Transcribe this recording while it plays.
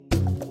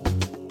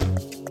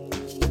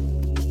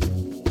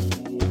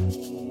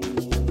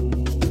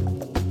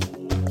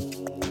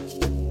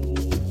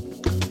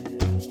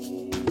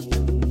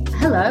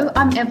Hello,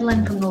 I'm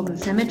Evelyn from Northern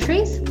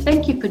Cemeteries.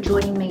 Thank you for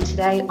joining me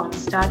today on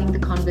Starting the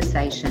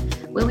Conversation,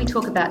 where we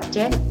talk about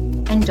death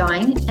and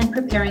dying and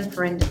preparing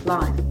for end of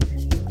life.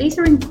 These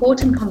are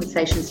important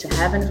conversations to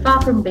have, and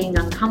far from being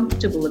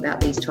uncomfortable about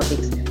these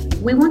topics,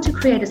 we want to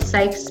create a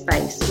safe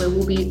space where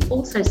we'll be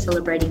also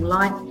celebrating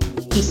life,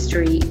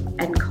 history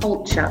and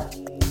culture.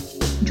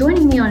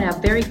 Joining me on our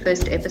very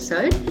first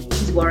episode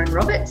is Warren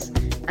Roberts,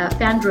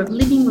 founder of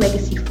Living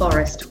Legacy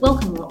Forest.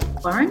 Welcome,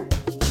 Warren.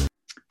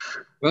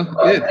 Well,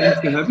 yeah, thanks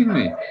for having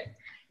me.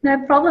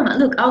 No problem.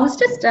 Look, I was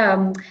just,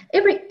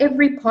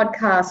 every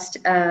podcast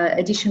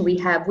edition we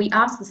have, we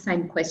ask the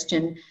same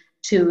question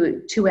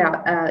to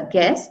our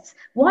guests.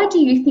 Why do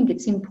you think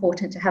it's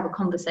important to have a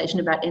conversation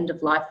about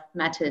end-of-life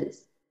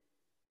matters?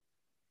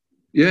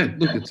 Yeah,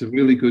 look, it's a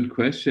really good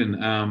question.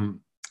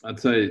 I'd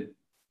say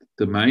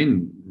the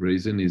main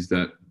reason is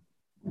that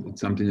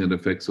it's something that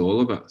affects all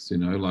of us,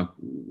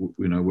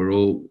 we're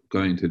all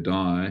going to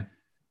die,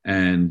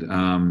 and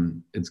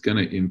it's going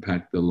to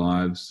impact the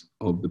lives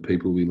of the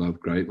people we love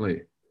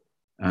greatly.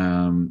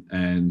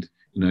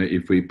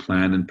 If we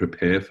plan and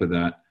prepare for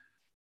that,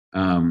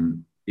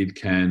 it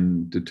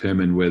can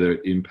determine whether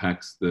it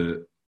impacts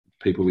the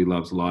people we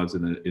love's lives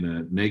in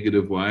a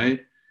negative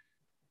way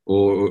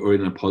or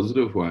in a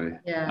positive way.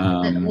 Yeah.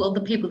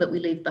 The people that we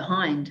leave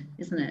behind,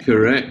 isn't it?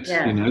 Correct.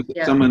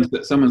 Yeah.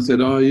 Someone said,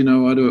 "Oh, I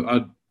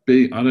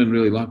don't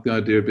really like the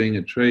idea of being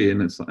a tree,"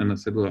 and I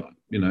said, "Well,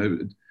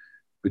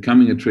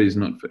 becoming a tree is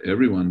not for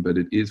everyone, but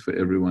it is for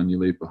everyone you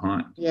leave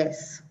behind."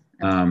 Yes.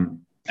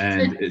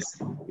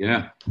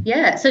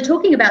 Yeah. So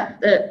talking about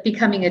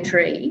becoming a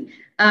tree,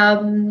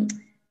 can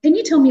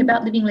you tell me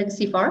about Living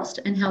Legacy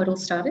Forest and how it all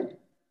started?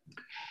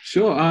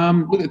 Sure.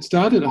 Look, it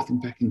started, I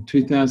think, back in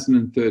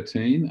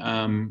 2013.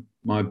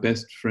 My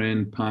best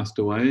friend passed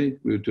away.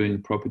 We were doing a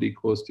property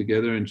course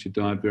together, and she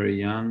died very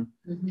young.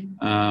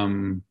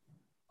 Mm-hmm.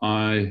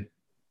 I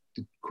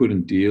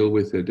couldn't deal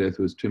with her death. It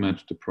was too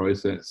much to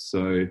process.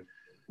 So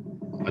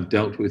I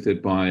dealt with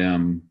it by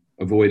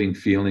avoiding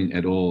feeling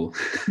at all.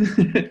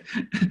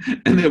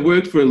 And it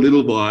worked for a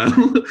little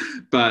while,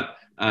 but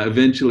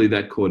eventually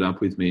that caught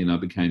up with me and I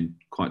became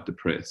quite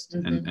depressed.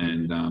 Mm-hmm.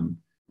 And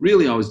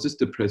really I was just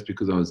depressed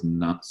because I was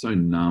so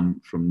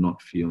numb from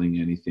not feeling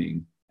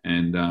anything.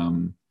 And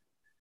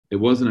it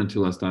wasn't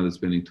until I started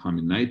spending time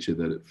in nature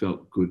that it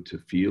felt good to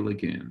feel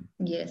again.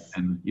 Yes.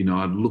 And,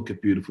 I'd look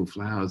at beautiful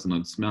flowers and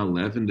I'd smell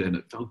lavender and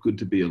it felt good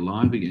to be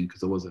alive again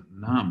because I wasn't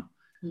numb.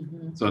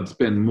 Mm-hmm. So I'd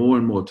spend more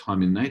and more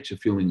time in nature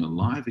feeling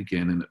alive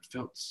again, and it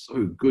felt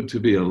so good to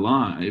be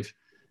alive.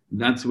 And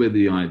that's where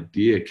the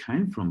idea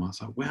came from. I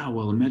was like, wow,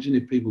 well, imagine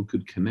if people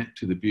could connect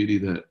to the beauty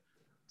that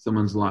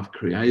someone's life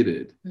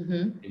created,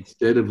 mm-hmm.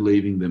 instead of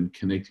leaving them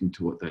connecting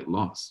to what they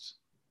lost.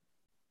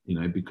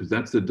 Because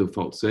that's the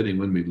default setting.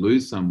 When we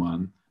lose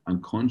someone,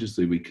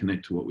 unconsciously we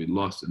connect to what we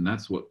lost, and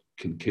that's what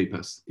can keep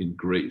us in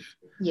grief.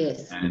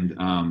 Yes. And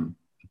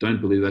I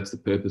don't believe that's the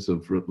purpose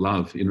of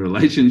love in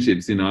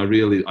relationships.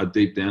 I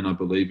deep down, I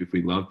believe if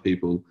we love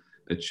people,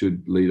 it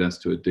should lead us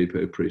to a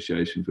deeper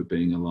appreciation for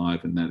being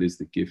alive. And that is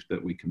the gift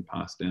that we can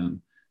pass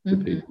down to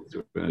mm-hmm. people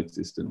through our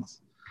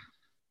existence.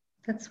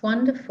 That's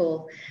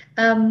wonderful.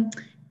 So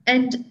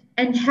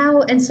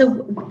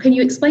can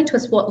you explain to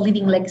us what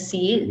Living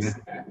Legacy is?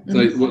 Yeah.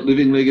 So what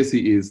Living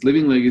Legacy is,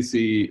 Living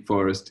Legacy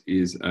Forest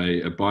is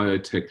a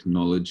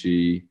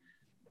biotechnology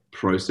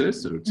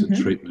process, or it's mm-hmm. a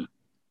treatment.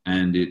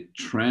 And it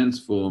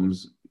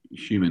transforms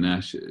human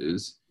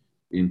ashes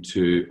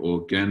into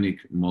organic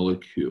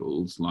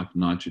molecules like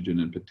nitrogen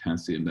and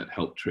potassium that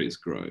help trees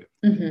grow.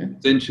 Mm-hmm.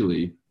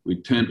 Essentially,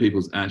 we turn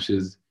people's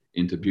ashes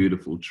into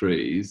beautiful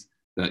trees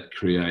that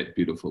create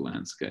beautiful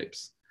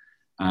landscapes.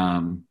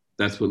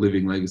 That's what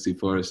Living Legacy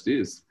Forest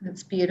is.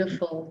 That's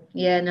beautiful.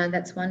 Yeah, no,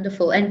 that's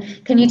wonderful. And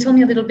can you tell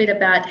me a little bit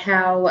about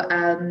how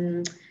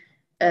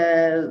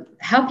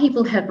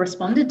people have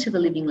responded to the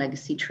Living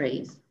Legacy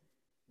trees?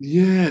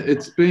 Yeah,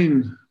 it's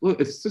been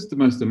the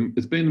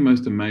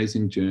most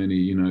amazing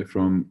journey,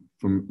 from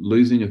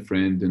losing a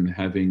friend and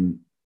having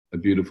a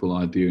beautiful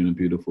idea in a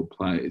beautiful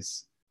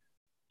place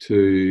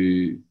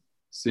to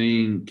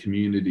seeing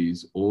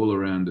communities all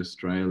around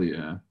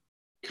Australia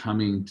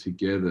coming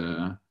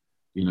together,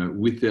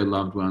 with their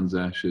loved ones'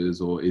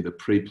 ashes, or either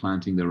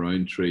pre-planting their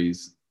own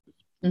trees,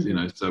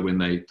 mm-hmm. So when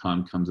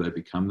time comes, they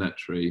become that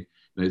tree.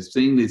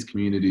 Seeing these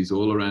communities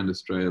all around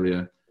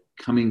Australia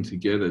coming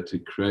together to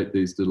create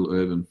these little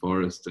urban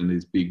forests and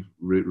these big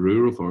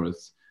rural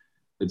forests,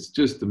 it's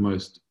just the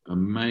most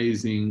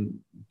amazing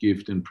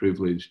gift and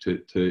privilege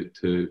to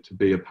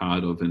be a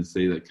part of and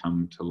see that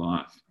come to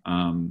life.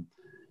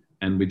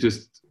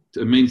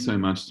 It means so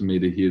much to me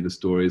to hear the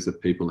stories that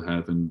people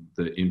have and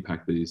the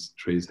impact these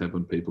trees have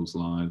on people's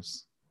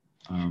lives.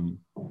 And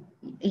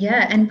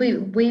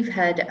we've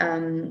had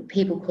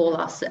people call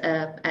us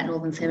at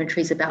Northern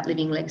Cemeteries about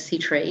Living Legacy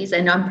trees,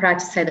 and I'm proud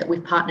to say that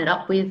we've partnered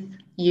up with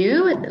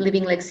you at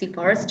Living Legacy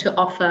Forest to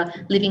offer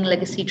Living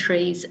Legacy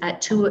trees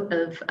at two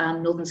of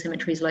Northern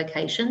Cemeteries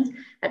locations,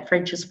 at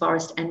Frenchs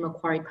Forest and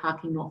Macquarie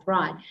Park in North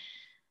Ryde.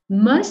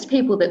 Most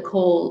people that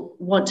call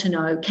want to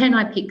know, can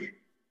I pick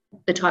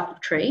the type of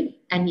tree,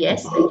 and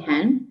yes, they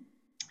can,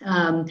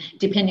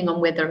 depending on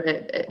whether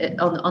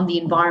on the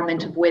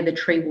environment of where the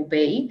tree will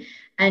be.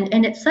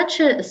 And it's such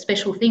a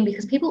special thing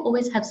because people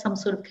always have some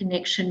sort of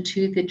connection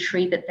to the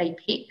tree that they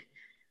pick,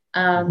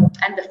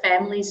 and the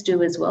families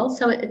do as well.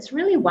 So it's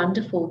really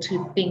wonderful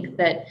to think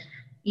that,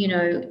 you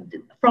know,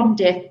 from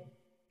death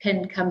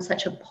can come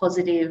such a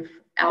positive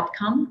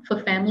outcome for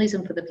families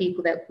and for the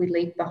people that we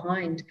leave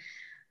behind.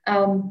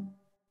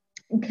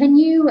 Can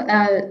you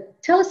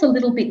tell us a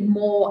little bit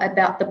more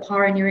about the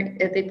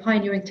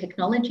pioneering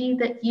technology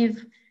that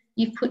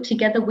you've put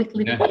together with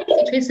Living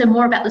Legacy Trees? So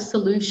more about the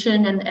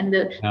solution and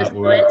the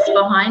science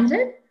behind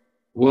it.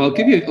 Well, I'll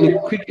give you a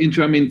quick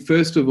intro. I mean,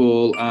 first of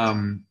all,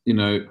 you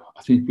know,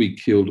 I think we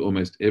killed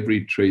almost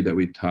every tree that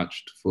we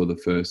touched for the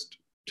first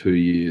 2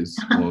 years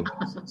of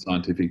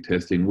scientific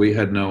testing. We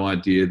had no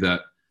idea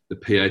that the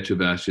pH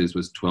of ashes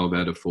was 12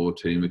 out of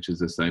 14, which is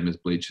the same as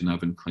bleach and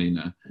oven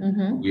cleaner.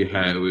 Mm-hmm. We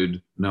had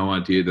no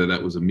idea that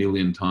that was 1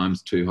 million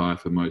times too high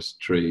for most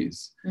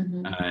trees.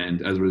 Mm-hmm.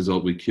 And as a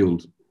result, we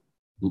killed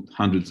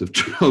hundreds of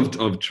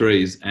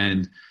trees.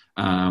 And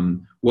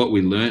what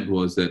we learned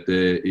was that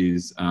there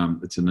is,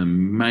 it's an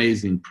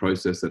amazing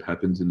process that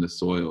happens in the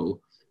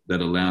soil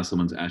that allows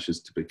someone's ashes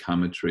to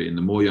become a tree. And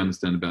the more you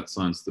understand about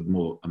science, the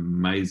more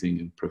amazing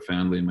and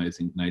profoundly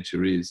amazing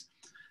nature is.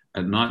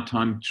 At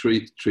nighttime,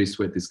 trees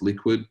sweat this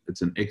liquid.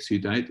 It's an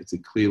exudate. It's a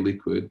clear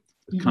liquid.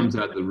 It comes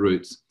out of the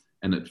roots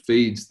and it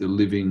feeds the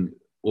living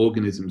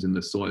organisms in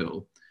the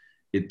soil.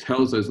 It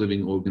tells those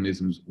living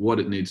organisms what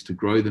it needs to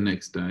grow the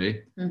next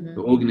day. Mm-hmm.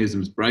 The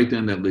organisms break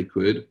down that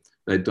liquid,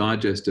 they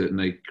digest it, and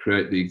they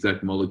create the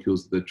exact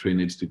molecules that the tree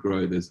needs to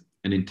grow. There's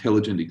an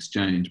intelligent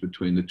exchange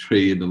between the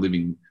tree and the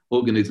living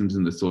organisms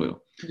in the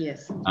soil.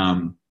 Yes.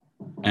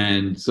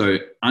 And so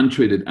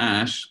untreated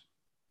ash,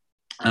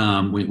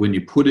 when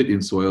you put it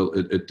in soil,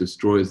 it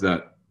destroys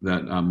that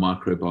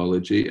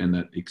microbiology and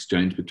that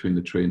exchange between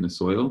the tree and the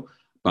soil.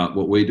 But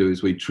what we do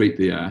is we treat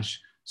the ash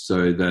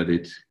so that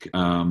it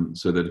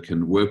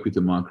can work with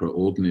the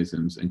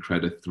microorganisms and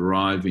create a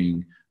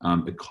thriving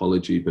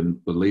ecology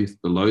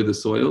below the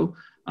soil.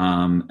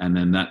 And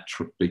then that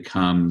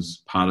becomes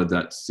part of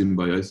that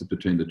symbiosis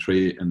between the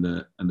tree and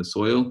the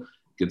soil.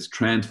 It gets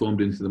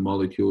transformed into the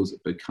molecules.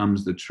 It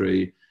becomes the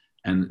tree.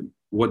 And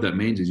what that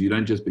means is you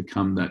don't just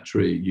become that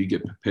tree, you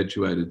get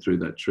perpetuated through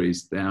that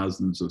tree's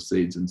thousands of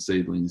seeds and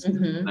seedlings.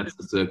 Mm-hmm. That's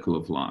the circle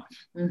of life.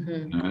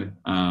 Mm-hmm. You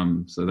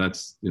know? So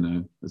that's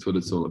what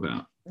it's all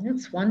about.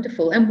 That's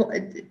wonderful. And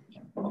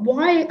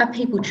why are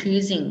people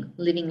choosing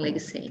Living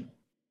Legacy?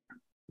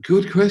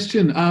 Good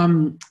question.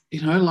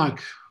 You know, like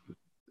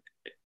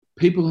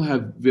people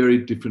have very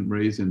different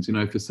reasons. You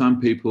know, for some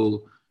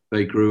people,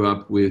 they grew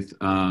up with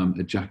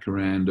a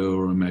jacaranda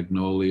or a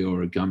magnolia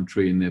or a gum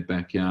tree in their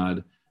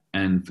backyard.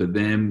 And for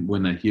them,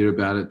 when they hear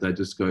about it, they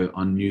just go,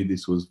 I knew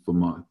this was for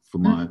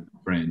my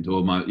friend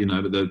or my, you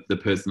know, the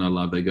person I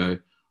love. They go,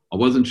 I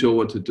wasn't sure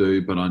what to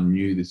do, but I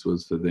knew this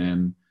was for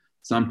them.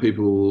 Some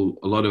people,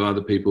 a lot of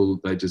other people,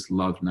 they just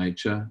love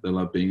nature. They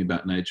love being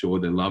about nature, or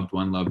their loved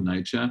one loved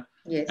nature.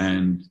 Yes.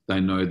 And they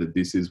know that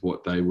this is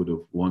what they would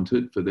have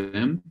wanted for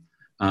them.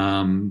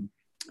 And,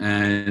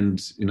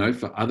 you know,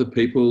 for other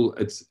people,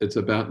 it's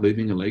about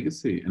leaving a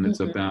legacy, and it's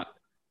about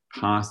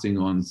passing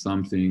on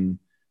something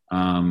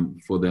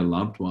for their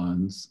loved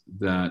ones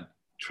that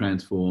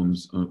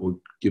transforms or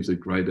gives a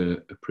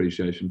greater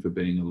appreciation for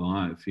being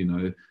alive. You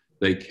know,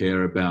 they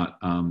care about,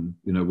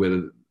 you know,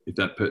 whether if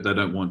they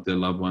don't want their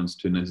loved ones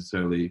to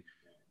necessarily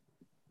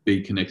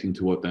be connecting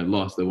to what they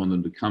lost. They want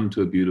them to come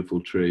to a beautiful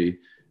tree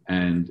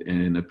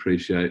and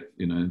appreciate,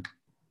 you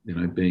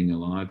know, being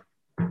alive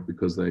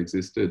because they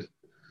existed.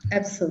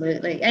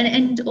 Absolutely.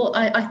 And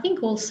I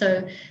think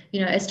also,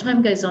 you know, as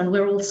time goes on,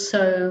 we're all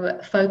so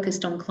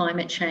focused on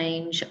climate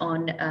change,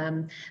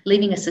 on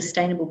leaving a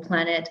sustainable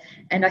planet.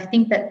 And I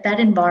think that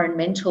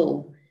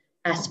environmental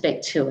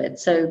aspect to it,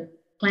 so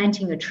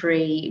planting a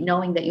tree,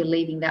 knowing that you're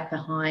leaving that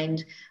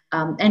behind,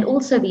 and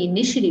also the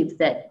initiative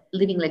that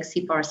Living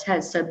Legacy Forest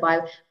has. So by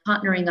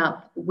partnering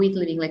up with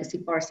Living Legacy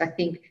Forest, I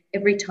think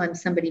every time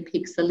somebody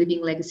picks a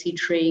Living Legacy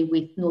tree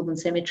with Northern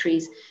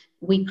Cemeteries,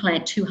 we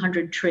plant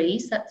 200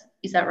 trees.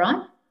 Is that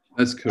right?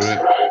 That's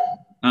correct.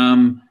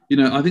 You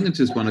know, I think it's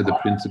just one of the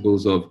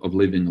principles of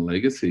leaving a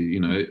legacy. You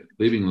know,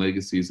 leaving a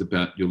legacy is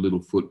about your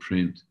little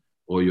footprint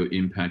or your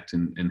impact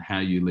and how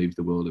you leave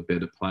the world a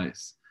better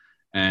place.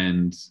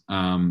 And,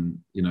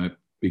 you know,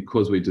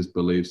 because we just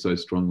believe so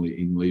strongly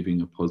in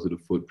leaving a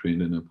positive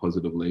footprint and a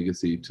positive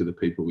legacy to the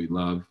people we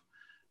love,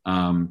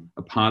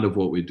 a part of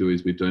what we do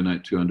is we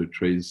donate 200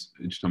 trees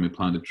each time we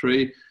plant a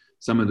tree.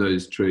 Some of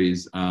those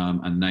trees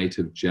are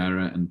native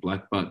jarrah and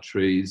blackbutt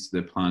trees.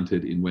 They're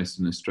planted in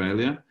Western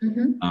Australia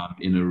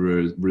in a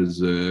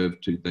reserve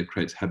that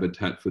creates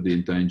habitat for the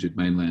endangered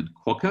mainland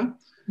quokka.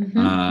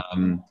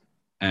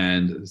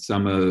 And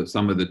some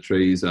of the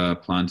trees are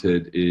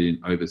planted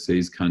in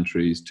overseas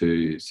countries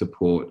to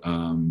support,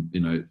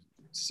 you know,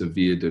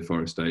 severe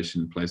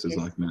deforestation, places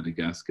like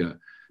Madagascar.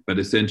 But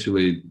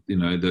essentially, you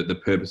know, the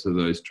purpose of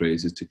those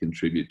trees is to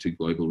contribute to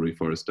global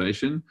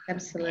reforestation.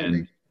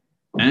 Absolutely.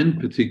 And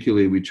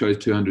particularly, we chose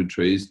 200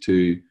 trees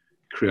to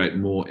create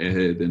more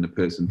air than a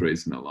person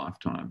breathes in a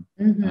lifetime.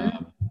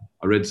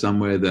 I read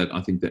somewhere that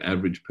I think the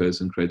average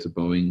person creates a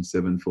Boeing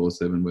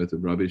 747 worth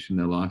of rubbish in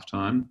their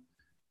lifetime.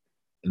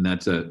 And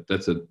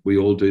we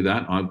all do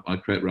that. I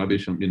create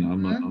rubbish.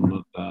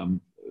 I'm not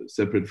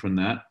separate from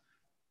that.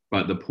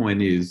 But the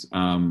point is,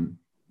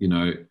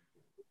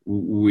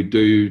 we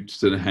do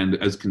sort of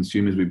as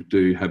consumers, we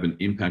do have an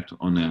impact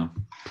on our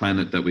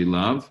planet that we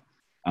love.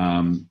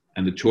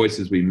 And the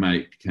choices we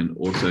make can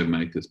also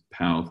make this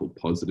powerful,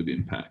 positive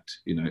impact.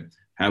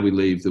 How we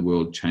leave the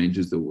world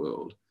changes the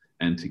world.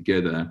 And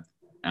together,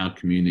 our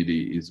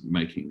community is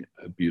making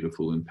a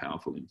beautiful and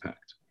powerful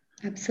impact.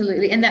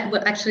 Absolutely. And that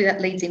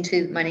leads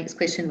into my next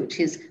question, which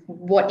is,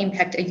 what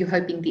impact are you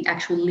hoping the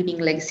actual living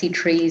legacy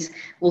trees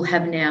will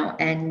have now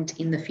and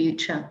in the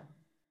future?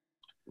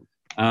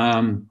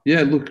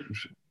 Look,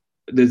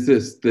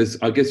 there's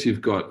I guess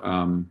you've got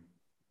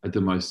at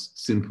the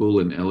most simple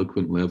and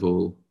eloquent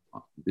level,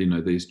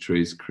 these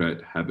trees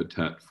create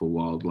habitat for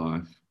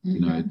wildlife.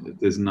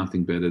 There's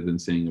nothing better than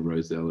seeing a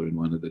rosella in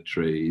one of the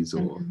trees,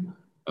 or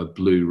a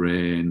blue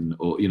wren,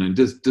 or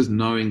just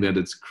knowing that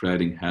it's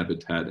creating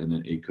habitat in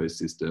an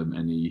ecosystem,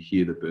 and you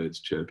hear the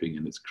birds chirping,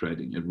 and it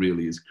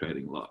really is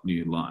creating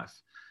new life.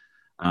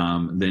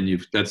 Then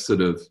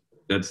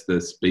that's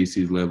the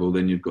species level.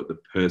 Then you've got the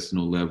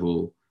personal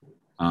level.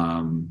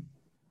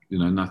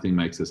 Nothing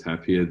makes us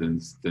happier than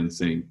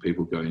seeing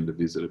people going to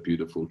visit a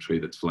beautiful tree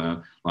that's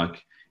flowered.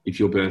 Like, if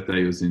your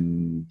birthday was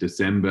in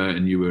December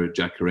and you were a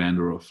jacaranda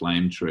or a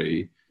flame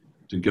tree,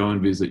 to go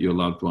and visit your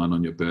loved one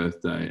on your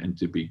birthday and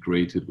to be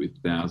greeted with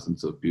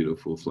thousands of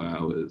beautiful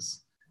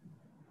flowers,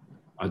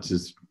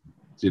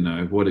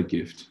 what a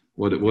gift.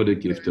 What a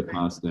gift to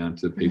pass down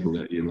to people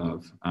that you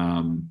love.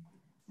 And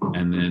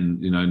then,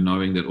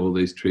 knowing that all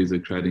these trees are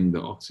creating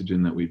the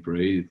oxygen that we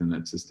breathe and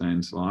that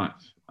sustains life.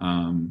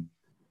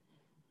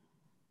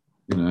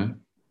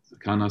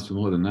 Can't ask for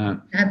more than that.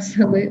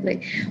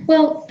 Absolutely.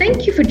 Well,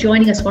 thank you for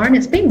joining us, Warren.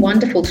 It's been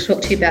wonderful to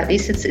talk to you about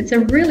this. It's a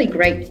really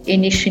great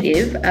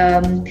initiative. I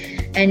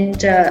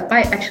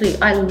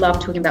love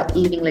talking about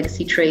living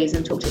legacy trees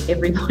and talk to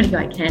everybody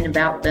I can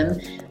about them,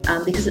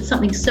 because it's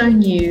something so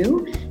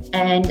new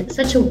and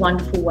such a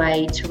wonderful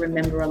way to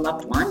remember a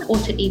loved one, or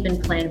to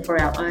even plan for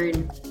our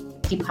own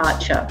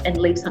departure and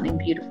leave something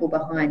beautiful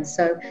behind.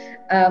 So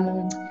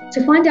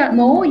to find out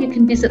more, you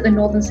can visit the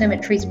Northern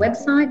Cemeteries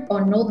website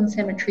on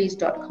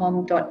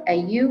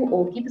northerncemeteries.com.au,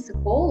 or give us a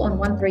call on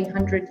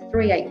 1300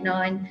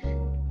 389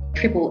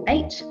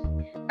 888.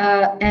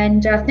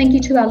 And thank you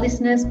to our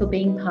listeners for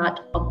being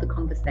part of the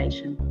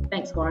conversation.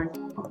 Thanks, Warren.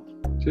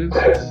 Cheers.